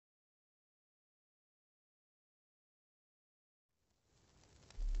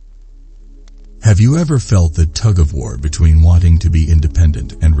Have you ever felt the tug-of-war between wanting to be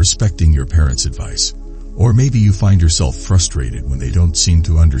independent and respecting your parents' advice? Or maybe you find yourself frustrated when they don't seem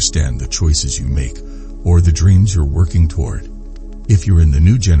to understand the choices you make or the dreams you're working toward. If you're in the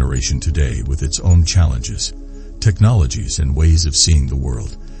new generation today with its own challenges, technologies, and ways of seeing the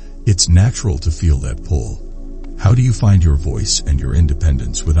world, it's natural to feel that pull. How do you find your voice and your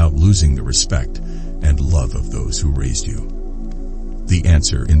independence without losing the respect and love of those who raised you? The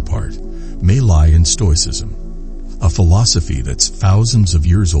answer, in part, may lie in Stoicism, a philosophy that's thousands of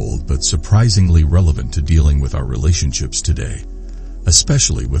years old but surprisingly relevant to dealing with our relationships today,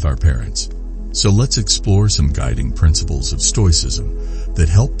 especially with our parents. So let's explore some guiding principles of Stoicism that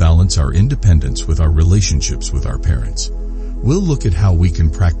help balance our independence with our relationships with our parents. We'll look at how we can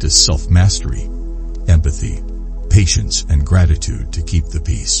practice self-mastery, empathy, patience, and gratitude to keep the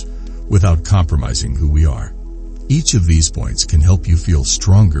peace without compromising who we are. Each of these points can help you feel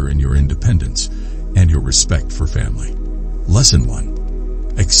stronger in your independence and your respect for family. Lesson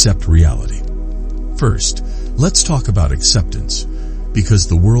 1. Accept reality. First, let's talk about acceptance, because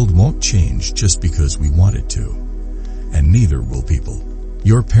the world won't change just because we want it to. And neither will people.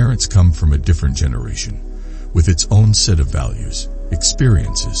 Your parents come from a different generation, with its own set of values,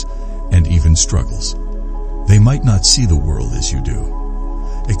 experiences, and even struggles. They might not see the world as you do.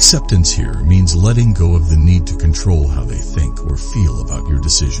 Acceptance here means letting go of the need to control how they think or feel about your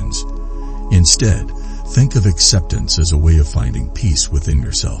decisions. Instead, think of acceptance as a way of finding peace within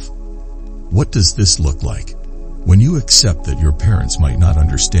yourself. What does this look like? When you accept that your parents might not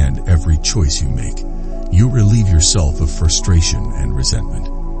understand every choice you make, you relieve yourself of frustration and resentment.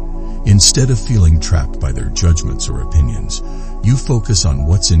 Instead of feeling trapped by their judgments or opinions, you focus on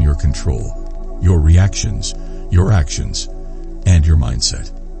what's in your control, your reactions, your actions, and your mindset.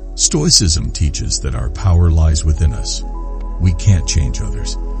 Stoicism teaches that our power lies within us. We can't change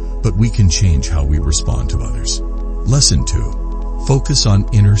others, but we can change how we respond to others. Lesson 2. Focus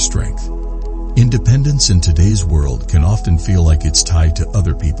on inner strength. Independence in today's world can often feel like it's tied to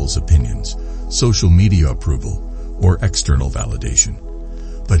other people's opinions, social media approval, or external validation.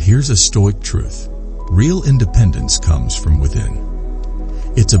 But here's a Stoic truth. Real independence comes from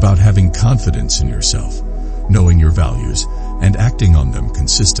within. It's about having confidence in yourself, knowing your values, and acting on them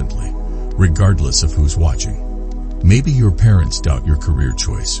consistently, regardless of who's watching. Maybe your parents doubt your career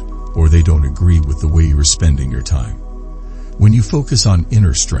choice, or they don't agree with the way you're spending your time. When you focus on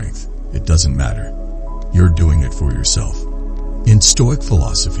inner strength, it doesn't matter. You're doing it for yourself. In Stoic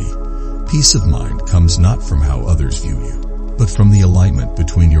philosophy, peace of mind comes not from how others view you, but from the alignment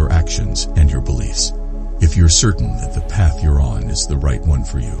between your actions and your beliefs. If you're certain that the path you're on is the right one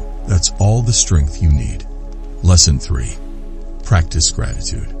for you, that's all the strength you need. Lesson 3. Practice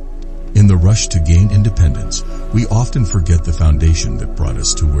gratitude. In the rush to gain independence, we often forget the foundation that brought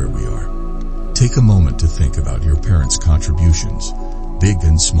us to where we are. Take a moment to think about your parents' contributions, big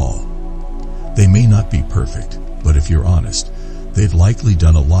and small. They may not be perfect, but if you're honest, they've likely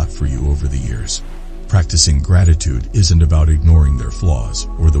done a lot for you over the years. Practicing gratitude isn't about ignoring their flaws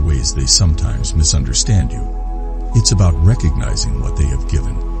or the ways they sometimes misunderstand you. It's about recognizing what they have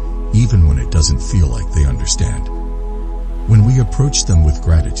given, even when it doesn't feel like they understand. When we approach them with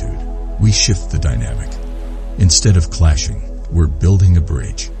gratitude, we shift the dynamic. Instead of clashing, we're building a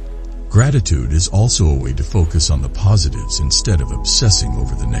bridge. Gratitude is also a way to focus on the positives instead of obsessing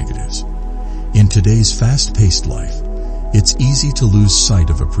over the negatives. In today's fast-paced life, it's easy to lose sight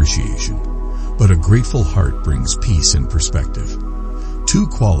of appreciation, but a grateful heart brings peace and perspective. Two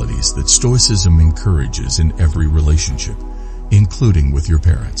qualities that Stoicism encourages in every relationship, including with your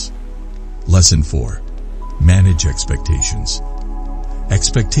parents. Lesson 4. Manage expectations.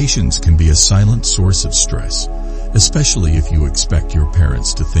 Expectations can be a silent source of stress, especially if you expect your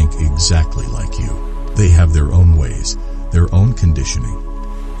parents to think exactly like you. They have their own ways, their own conditioning,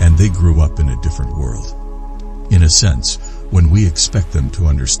 and they grew up in a different world. In a sense, when we expect them to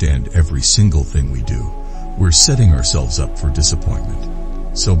understand every single thing we do, we're setting ourselves up for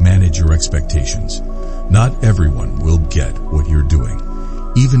disappointment. So manage your expectations. Not everyone will get what you're doing,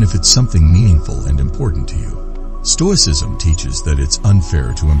 even if it's something meaningful and important to you. Stoicism teaches that it's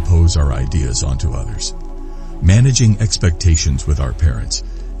unfair to impose our ideas onto others. Managing expectations with our parents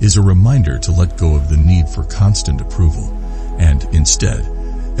is a reminder to let go of the need for constant approval and, instead,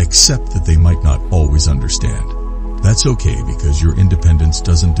 accept that they might not always understand. That's okay because your independence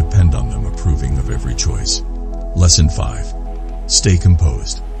doesn't depend on them approving of every choice. Lesson 5. Stay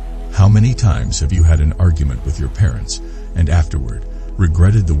composed. How many times have you had an argument with your parents and afterward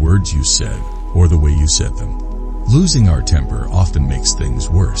regretted the words you said or the way you said them? Losing our temper often makes things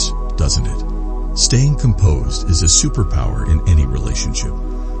worse, doesn't it? Staying composed is a superpower in any relationship,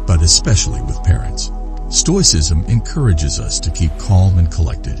 but especially with parents. Stoicism encourages us to keep calm and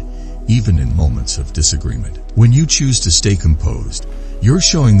collected, even in moments of disagreement. When you choose to stay composed, you're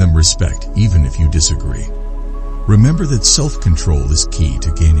showing them respect even if you disagree. Remember that self-control is key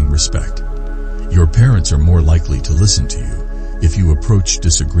to gaining respect. Your parents are more likely to listen to you if you approach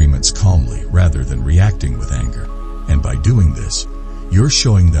disagreements calmly rather than reacting with anger. And by doing this, you're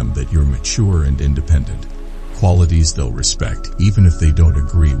showing them that you're mature and independent, qualities they'll respect even if they don't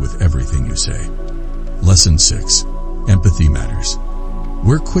agree with everything you say. Lesson 6. Empathy matters.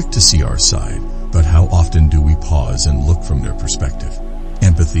 We're quick to see our side, but how often do we pause and look from their perspective?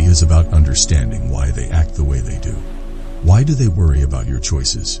 Empathy is about understanding why they act the way they do. Why do they worry about your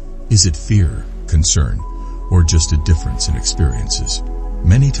choices? Is it fear, concern, or just a difference in experiences?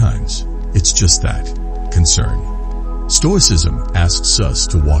 Many times, it's just that, concern. Stoicism asks us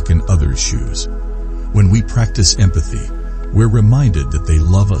to walk in others' shoes. When we practice empathy, we're reminded that they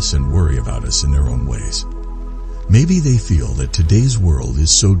love us and worry about us in their own ways. Maybe they feel that today's world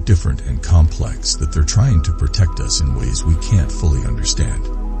is so different and complex that they're trying to protect us in ways we can't fully understand.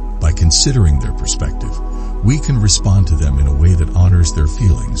 By considering their perspective, we can respond to them in a way that honors their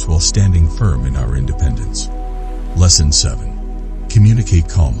feelings while standing firm in our independence. Lesson 7. Communicate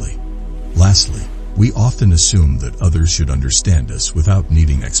calmly. Lastly, we often assume that others should understand us without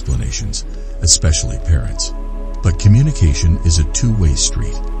needing explanations, especially parents. But communication is a two-way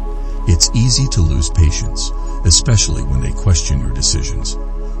street. It's easy to lose patience, especially when they question your decisions.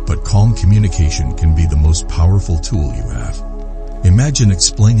 But calm communication can be the most powerful tool you have. Imagine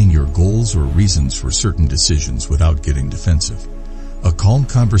explaining your goals or reasons for certain decisions without getting defensive. A calm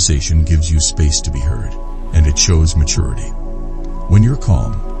conversation gives you space to be heard, and it shows maturity. When you're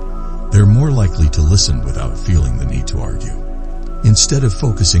calm, they're more likely to listen without feeling the need to argue. Instead of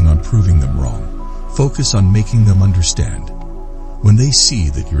focusing on proving them wrong, focus on making them understand. When they see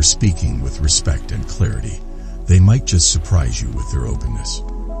that you're speaking with respect and clarity, they might just surprise you with their openness.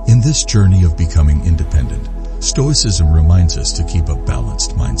 In this journey of becoming independent, Stoicism reminds us to keep a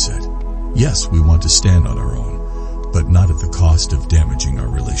balanced mindset. Yes, we want to stand on our own, but not at the cost of damaging our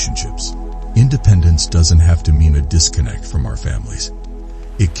relationships. Independence doesn't have to mean a disconnect from our families.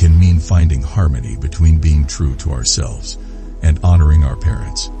 It can mean finding harmony between being true to ourselves and honoring our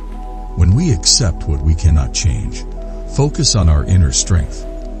parents. When we accept what we cannot change, focus on our inner strength,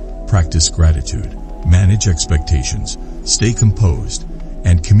 practice gratitude, manage expectations, stay composed,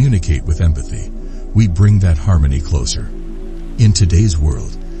 and communicate with empathy, we bring that harmony closer. In today's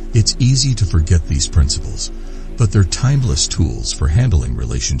world, it's easy to forget these principles, but they're timeless tools for handling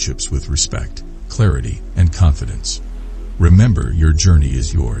relationships with respect, clarity, and confidence. Remember, your journey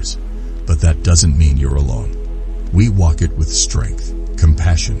is yours, but that doesn't mean you're alone. We walk it with strength,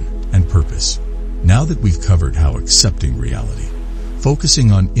 compassion, and purpose. Now that we've covered how accepting reality,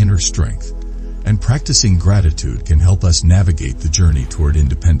 focusing on inner strength, and practicing gratitude can help us navigate the journey toward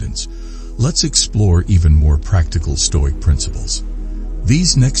independence, let's explore even more practical Stoic principles.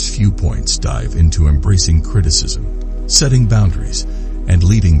 These next few points dive into embracing criticism, setting boundaries, and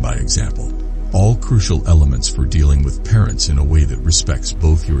leading by example, all crucial elements for dealing with parents in a way that respects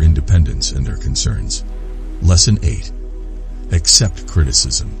both your independence and their concerns. Lesson 8. Accept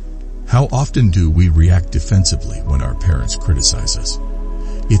criticism. How often do we react defensively when our parents criticize us?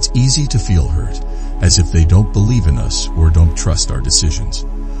 It's easy to feel hurt, as if they don't believe in us or don't trust our decisions.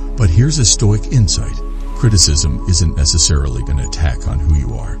 But here's a Stoic insight. Criticism isn't necessarily an attack on who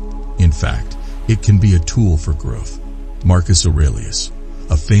you are. In fact, it can be a tool for growth. Marcus Aurelius,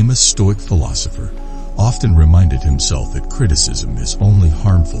 a famous Stoic philosopher, often reminded himself that criticism is only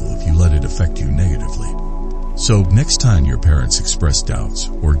harmful if you let it affect you negatively. So next time your parents express doubts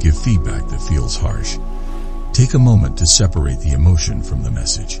or give feedback that feels harsh, take a moment to separate the emotion from the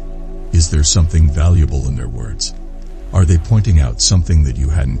message. Is there something valuable in their words? Are they pointing out something that you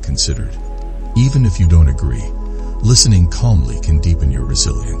hadn't considered? Even if you don't agree, listening calmly can deepen your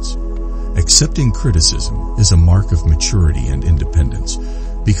resilience. Accepting criticism is a mark of maturity and independence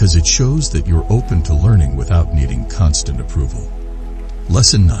because it shows that you're open to learning without needing constant approval.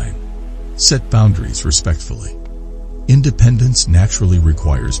 Lesson 9. Set boundaries respectfully. Independence naturally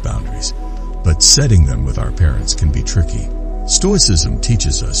requires boundaries, but setting them with our parents can be tricky. Stoicism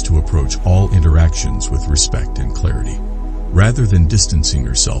teaches us to approach all interactions with respect and clarity. Rather than distancing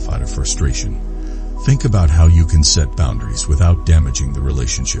yourself out of frustration, think about how you can set boundaries without damaging the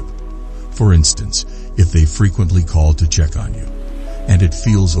relationship. For instance, if they frequently call to check on you, and it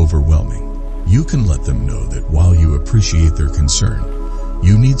feels overwhelming, you can let them know that while you appreciate their concern,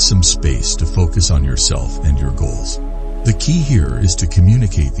 you need some space to focus on yourself and your goals. The key here is to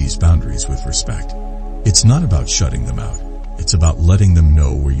communicate these boundaries with respect. It's not about shutting them out. it's about letting them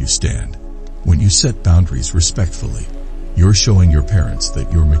know where you stand. When you set boundaries respectfully, you're showing your parents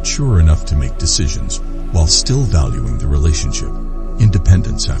that you're mature enough to make decisions while still valuing the relationship.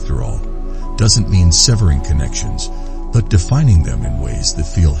 Independence, after all, doesn't mean severing connections, but defining them in ways that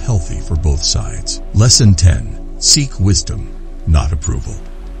feel healthy for both sides. Lesson 10. Seek wisdom, not approval.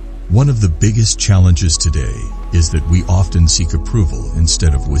 One of the biggest challenges today is that we often seek approval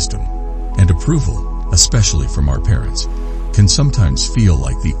instead of wisdom. And approval, especially from our parents, can sometimes feel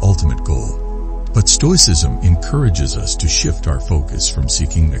like the ultimate goal. But Stoicism encourages us to shift our focus from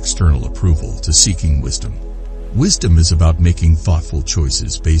seeking external approval to seeking wisdom. Wisdom is about making thoughtful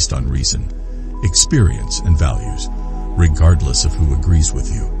choices based on reason, experience, and values, regardless of who agrees with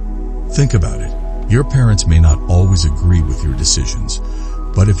you. Think about it. Your parents may not always agree with your decisions,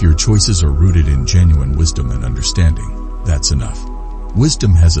 but if your choices are rooted in genuine wisdom and understanding, that's enough.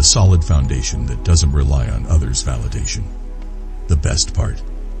 Wisdom has a solid foundation that doesn't rely on others' validation. The best part: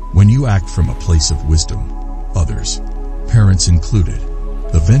 when you act from a place of wisdom, others, parents included,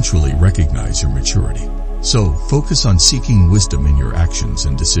 eventually recognize your maturity. So, focus on seeking wisdom in your actions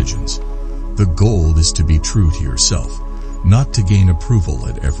and decisions. The goal is to be true to yourself, not to gain approval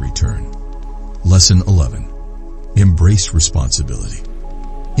at every turn. Lesson 11. Embrace responsibility.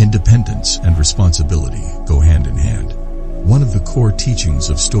 Independence and responsibility go hand in hand. One of the core teachings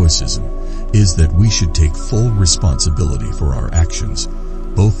of Stoicism is that we should take full responsibility for our actions,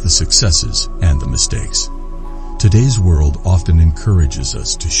 both the successes and the mistakes. Today's world often encourages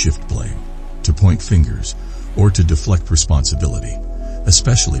us to shift blame, to point fingers, or to deflect responsibility,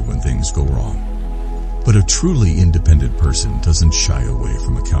 especially when things go wrong. But a truly independent person doesn't shy away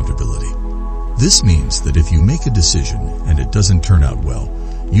from accountability. This means that if you make a decision and it doesn't turn out well,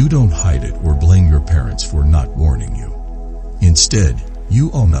 you don't hide it or blame your parents for not warning you. Instead,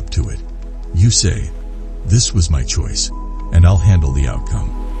 you own up to it. You say, "This was my choice, and I'll handle the outcome."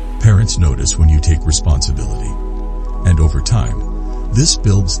 Parents notice when you take responsibility. And over time, this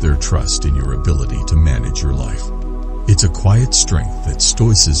builds their trust in your ability to manage your life. It's a quiet strength that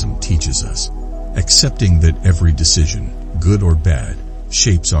Stoicism teaches us, accepting that every decision, good or bad,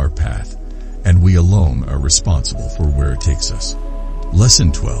 shapes our path, and we alone are responsible for where it takes us.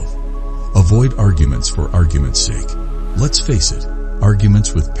 Lesson 12. Avoid arguments for argument's sake. Let's face it,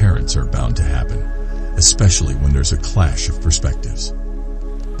 arguments with parents are bound to happen, especially when there's a clash of perspectives.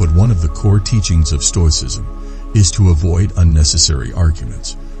 But one of the core teachings of Stoicism is to avoid unnecessary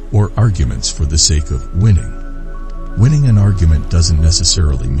arguments, or arguments for the sake of winning. Winning an argument doesn't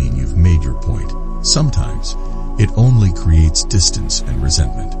necessarily mean you've made your point. Sometimes, it only creates distance and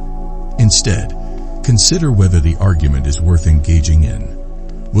resentment. Instead, consider whether the argument is worth engaging in.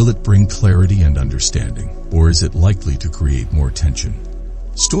 Will it bring clarity and understanding, or is it likely to create more tension?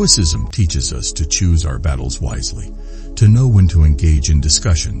 Stoicism teaches us to choose our battles wisely, to know when to engage in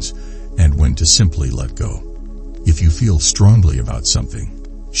discussions, and when to simply let go. If you feel strongly about something,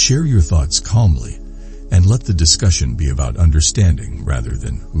 share your thoughts calmly, and let the discussion be about understanding rather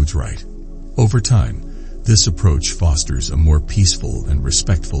than who's right. Over time, this approach fosters a more peaceful and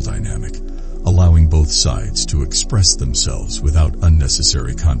respectful dynamic, allowing both sides to express themselves without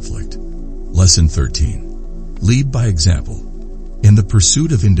unnecessary conflict. Lesson 13. Lead by example. In the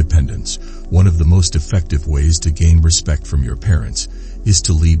pursuit of independence, one of the most effective ways to gain respect from your parents is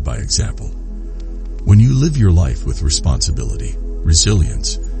to lead by example. When you live your life with responsibility,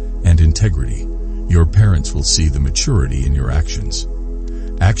 resilience, and integrity, your parents will see the maturity in your actions.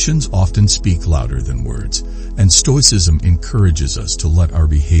 Actions often speak louder than words, and Stoicism encourages us to let our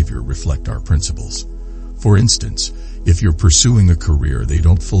behavior reflect our principles. For instance, if you're pursuing a career they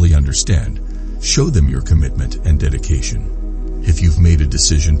don't fully understand, show them your commitment and dedication. If you've made a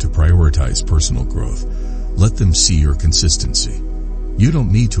decision to prioritize personal growth, let them see your consistency. You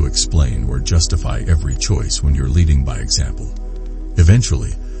don't need to explain or justify every choice when you're leading by example.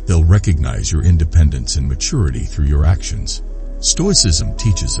 Eventually, they'll recognize your independence and maturity through your actions. Stoicism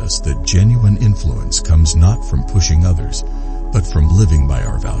teaches us that genuine influence comes not from pushing others, but from living by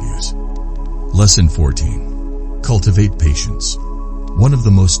our values. Lesson 14. Cultivate patience. One of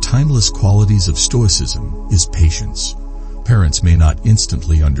the most timeless qualities of Stoicism is patience. Parents may not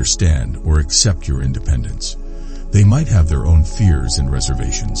instantly understand or accept your independence. They might have their own fears and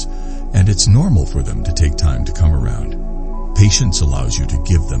reservations, and it's normal for them to take time to come around. Patience allows you to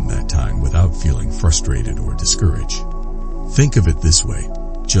give them that time without feeling frustrated or discouraged. Think of it this way: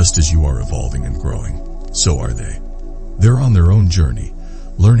 just as you are evolving and growing, so are they. They're on their own journey,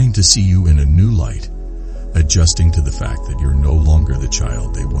 learning to see you in a new light, adjusting to the fact that you're no longer the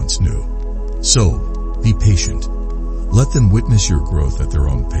child they once knew. So, be patient. Let them witness your growth at their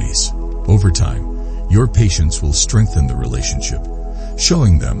own pace. Over time, Your patience will strengthen the relationship,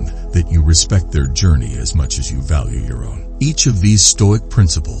 showing them that you respect their journey as much as you value your own. Each of these Stoic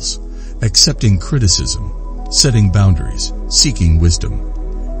principles, accepting criticism, setting boundaries, seeking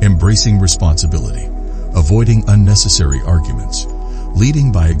wisdom, embracing responsibility, avoiding unnecessary arguments,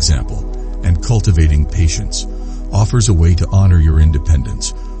 leading by example, and cultivating patience, offers a way to honor your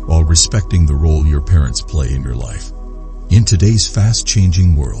independence while respecting the role your parents play in your life. In today's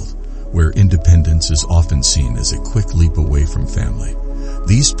fast-changing world, where independence is often seen as a quick leap away from family,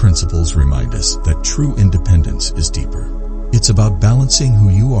 these principles remind us that true independence is deeper. It's about balancing who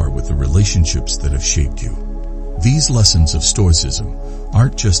you are with the relationships that have shaped you. These lessons of Stoicism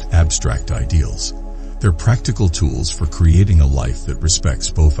aren't just abstract ideals. They're practical tools for creating a life that respects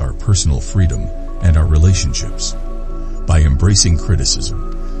both our personal freedom and our relationships. By embracing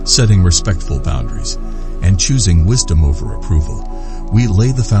criticism, setting respectful boundaries, and choosing wisdom over approval, we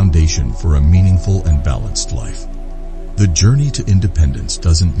lay the foundation for a meaningful and balanced life. The journey to independence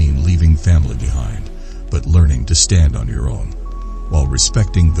doesn't mean leaving family behind, but learning to stand on your own, while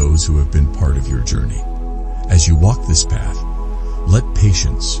respecting those who have been part of your journey. As you walk this path, let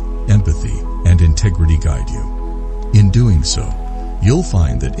patience, empathy, and integrity guide you. In doing so, you'll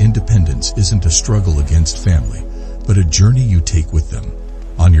find that independence isn't a struggle against family, but a journey you take with them,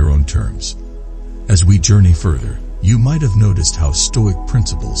 on your own terms. As we journey further, you might have noticed how Stoic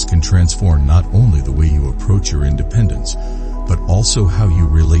principles can transform not only the way you approach your independence, but also how you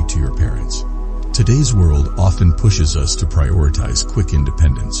relate to your parents. Today's world often pushes us to prioritize quick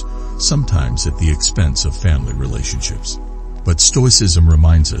independence, sometimes at the expense of family relationships. But Stoicism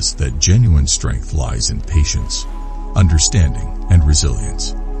reminds us that genuine strength lies in patience, understanding, and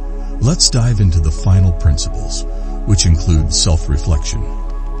resilience. Let's dive into the final principles, which include self-reflection,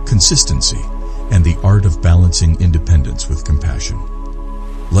 consistency, and the art of balancing independence with compassion.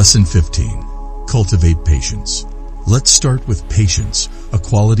 Lesson 15. Cultivate patience. Let's start with patience, a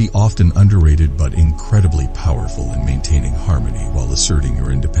quality often underrated but incredibly powerful in maintaining harmony while asserting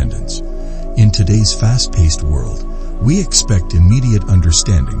your independence. In today's fast-paced world, we expect immediate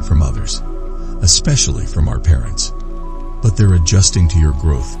understanding from others, especially from our parents. But they're adjusting to your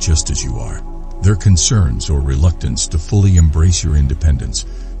growth just as you are. Their concerns or reluctance to fully embrace your independence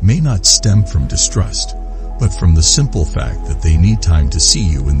may not stem from distrust, but from the simple fact that they need time to see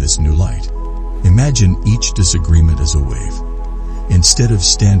you in this new light. Imagine each disagreement as a wave. Instead of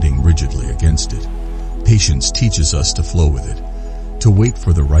standing rigidly against it, patience teaches us to flow with it, to wait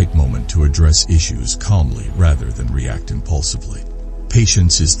for the right moment to address issues calmly rather than react impulsively.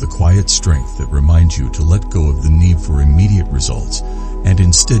 Patience is the quiet strength that reminds you to let go of the need for immediate results and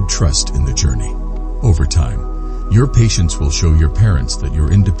instead trust in the journey. Over time, your patience will show your parents that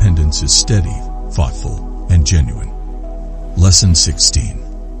your independence is steady, thoughtful, and genuine. Lesson 16.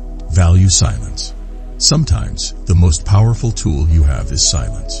 Value silence. Sometimes, the most powerful tool you have is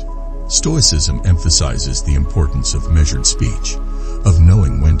silence. Stoicism emphasizes the importance of measured speech, of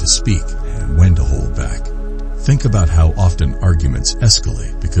knowing when to speak and when to hold back. Think about how often arguments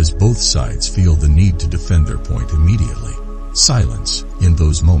escalate because both sides feel the need to defend their point immediately. Silence, in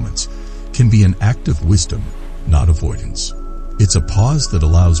those moments, can be an act of wisdom, not avoidance. It's a pause that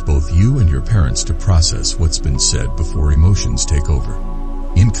allows both you and your parents to process what's been said before emotions take over.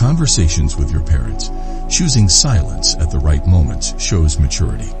 In conversations with your parents, choosing silence at the right moments shows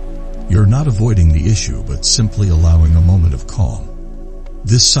maturity. You're not avoiding the issue but simply allowing a moment of calm.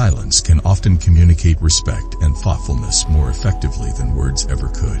 This silence can often communicate respect and thoughtfulness more effectively than words ever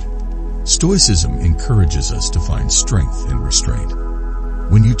could. Stoicism encourages us to find strength in restraint.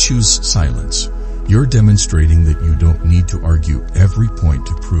 When you choose silence, you're demonstrating that you don't need to argue every point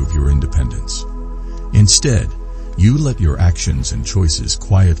to prove your independence. Instead, you let your actions and choices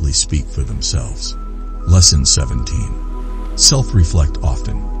quietly speak for themselves. Lesson 17. Self-reflect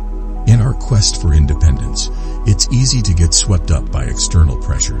often. In our quest for independence, it's easy to get swept up by external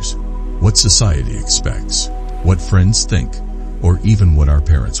pressures, what society expects, what friends think, or even what our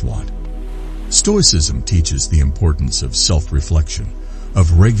parents want. Stoicism teaches the importance of self-reflection,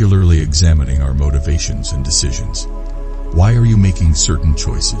 of regularly examining our motivations and decisions. Why are you making certain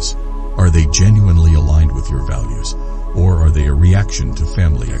choices? Are they genuinely aligned with your values, or are they a reaction to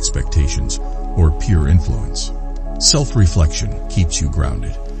family expectations or peer influence? Self-reflection keeps you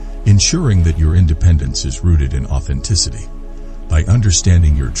grounded, ensuring that your independence is rooted in authenticity. By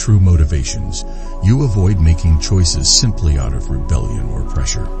understanding your true motivations, you avoid making choices simply out of rebellion or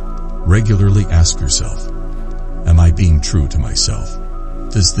pressure. Regularly ask yourself, am I being true to myself?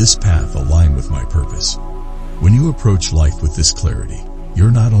 Does this path align with my purpose? When you approach life with this clarity, you're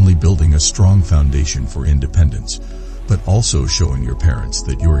not only building a strong foundation for independence, but also showing your parents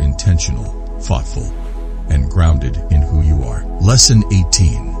that you're intentional, thoughtful, and grounded in who you are. Lesson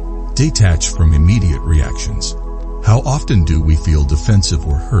 18. Detach from immediate reactions. How often do we feel defensive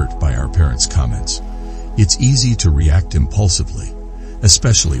or hurt by our parents' comments? It's easy to react impulsively,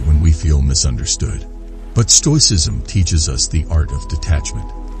 especially when we feel misunderstood. But Stoicism teaches us the art of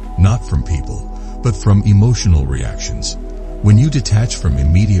detachment, not from people, but from emotional reactions. When you detach from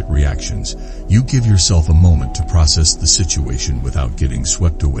immediate reactions, you give yourself a moment to process the situation without getting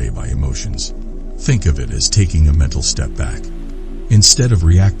swept away by emotions. Think of it as taking a mental step back. Instead of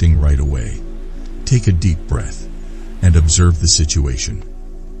reacting right away, take a deep breath and observe the situation.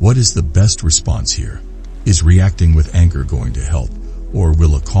 What is the best response here? Is reacting with anger going to help, or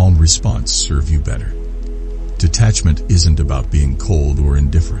will a calm response serve you better? Detachment isn't about being cold or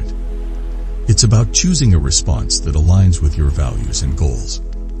indifferent. It's about choosing a response that aligns with your values and goals.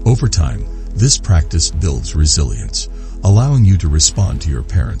 Over time, this practice builds resilience, allowing you to respond to your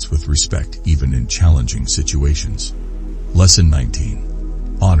parents with respect even in challenging situations. Lesson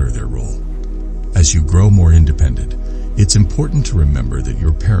 19. Honor their role. As you grow more independent, it's important to remember that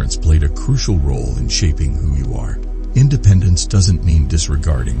your parents played a crucial role in shaping who you are. Independence doesn't mean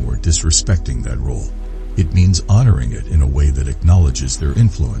disregarding or disrespecting that role. It means honoring it in a way that acknowledges their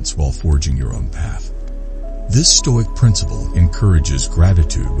influence while forging your own path. This Stoic principle encourages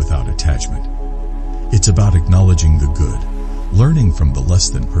gratitude without attachment. It's about acknowledging the good, learning from the less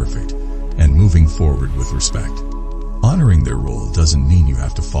than perfect, and moving forward with respect. Honoring their role doesn't mean you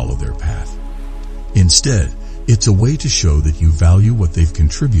have to follow their path. Instead, it's a way to show that you value what they've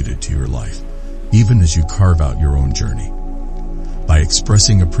contributed to your life, even as you carve out your own journey. By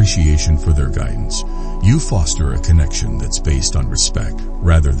expressing appreciation for their guidance, you foster a connection that's based on respect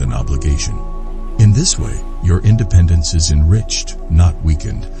rather than obligation. In this way, your independence is enriched, not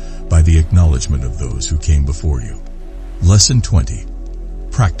weakened, by the acknowledgement of those who came before you. Lesson 20.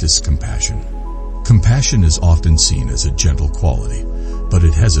 Practice compassion. Compassion is often seen as a gentle quality, but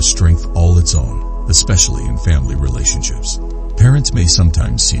it has a strength all its own, especially in family relationships. Parents may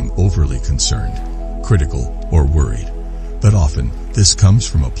sometimes seem overly concerned, critical, or worried, but often this comes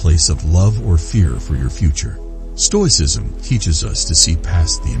from a place of love or fear for your future. Stoicism teaches us to see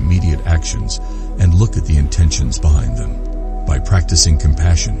past the immediate actions and look at the intentions behind them. By practicing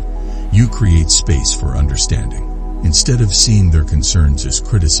compassion, you create space for understanding. Instead of seeing their concerns as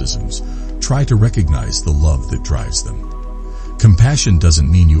criticisms, try to recognize the love that drives them. Compassion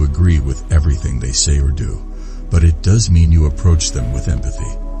doesn't mean you agree with everything they say or do, but it does mean you approach them with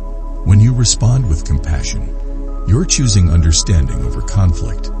empathy. When you respond with compassion, you're choosing understanding over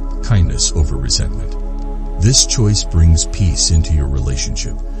conflict, kindness over resentment. This choice brings peace into your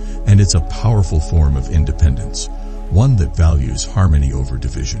relationship, and it's a powerful form of independence, one that values harmony over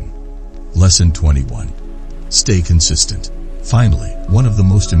division. Lesson 21. Stay consistent. Finally, one of the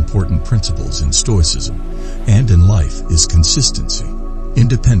most important principles in Stoicism and in life is consistency.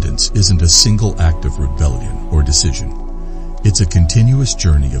 Independence isn't a single act of rebellion or decision. It's a continuous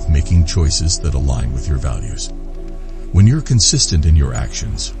journey of making choices that align with your values. When you're consistent in your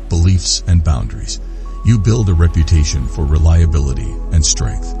actions, beliefs, and boundaries, you build a reputation for reliability and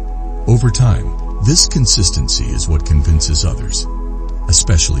strength. Over time, this consistency is what convinces others,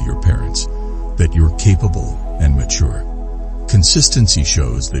 especially your parents, that you're capable and mature. Consistency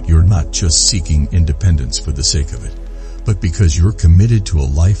shows that you're not just seeking independence for the sake of it, but because you're committed to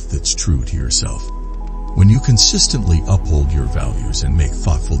a life that's true to yourself. When you consistently uphold your values and make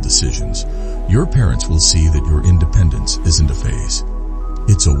thoughtful decisions, your parents will see that your independence isn't a phase.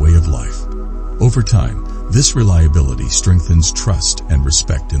 It's a way of life. Over time, this reliability strengthens trust and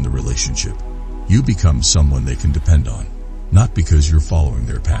respect in the relationship. You become someone they can depend on, not because you're following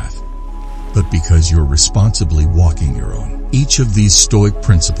their path, but because you're responsibly walking your own. Each of these Stoic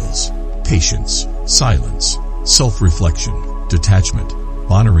principles, patience, silence, self-reflection, detachment,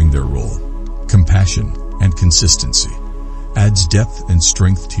 honoring their role, compassion, and consistency, adds depth and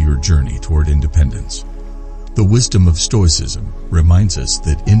strength to your journey toward independence. The wisdom of Stoicism reminds us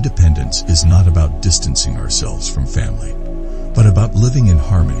that independence is not about distancing ourselves from family, but about living in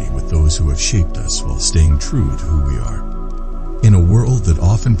harmony with those who have shaped us while staying true to who we are. In a world that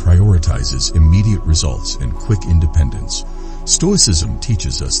often prioritizes immediate results and quick independence, Stoicism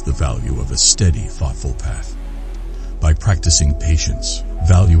teaches us the value of a steady, thoughtful path. By practicing patience,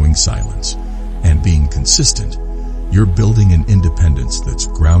 valuing silence, and being consistent, you're building an independence that's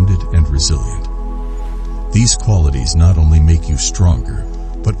grounded and resilient. These qualities not only make you stronger,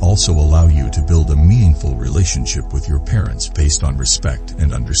 but also allow you to build a meaningful relationship with your parents based on respect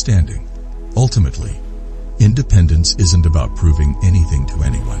and understanding. Ultimately, independence isn't about proving anything to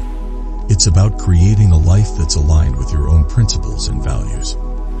anyone. It's about creating a life that's aligned with your own principles and values.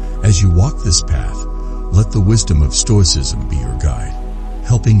 As you walk this path, let the wisdom of Stoicism be your guide,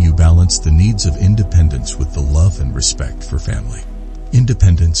 helping you balance the needs of independence with the love and respect for family.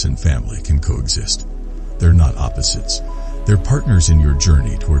 Independence and family can coexist. They're not opposites. They're partners in your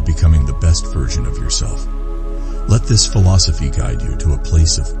journey toward becoming the best version of yourself. Let this philosophy guide you to a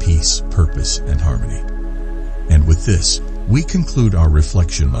place of peace, purpose, and harmony. And with this, we conclude our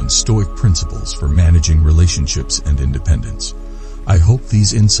reflection on Stoic principles for managing relationships and independence. I hope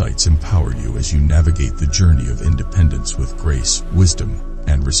these insights empower you as you navigate the journey of independence with grace, wisdom,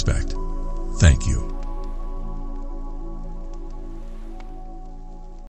 and respect. Thank you.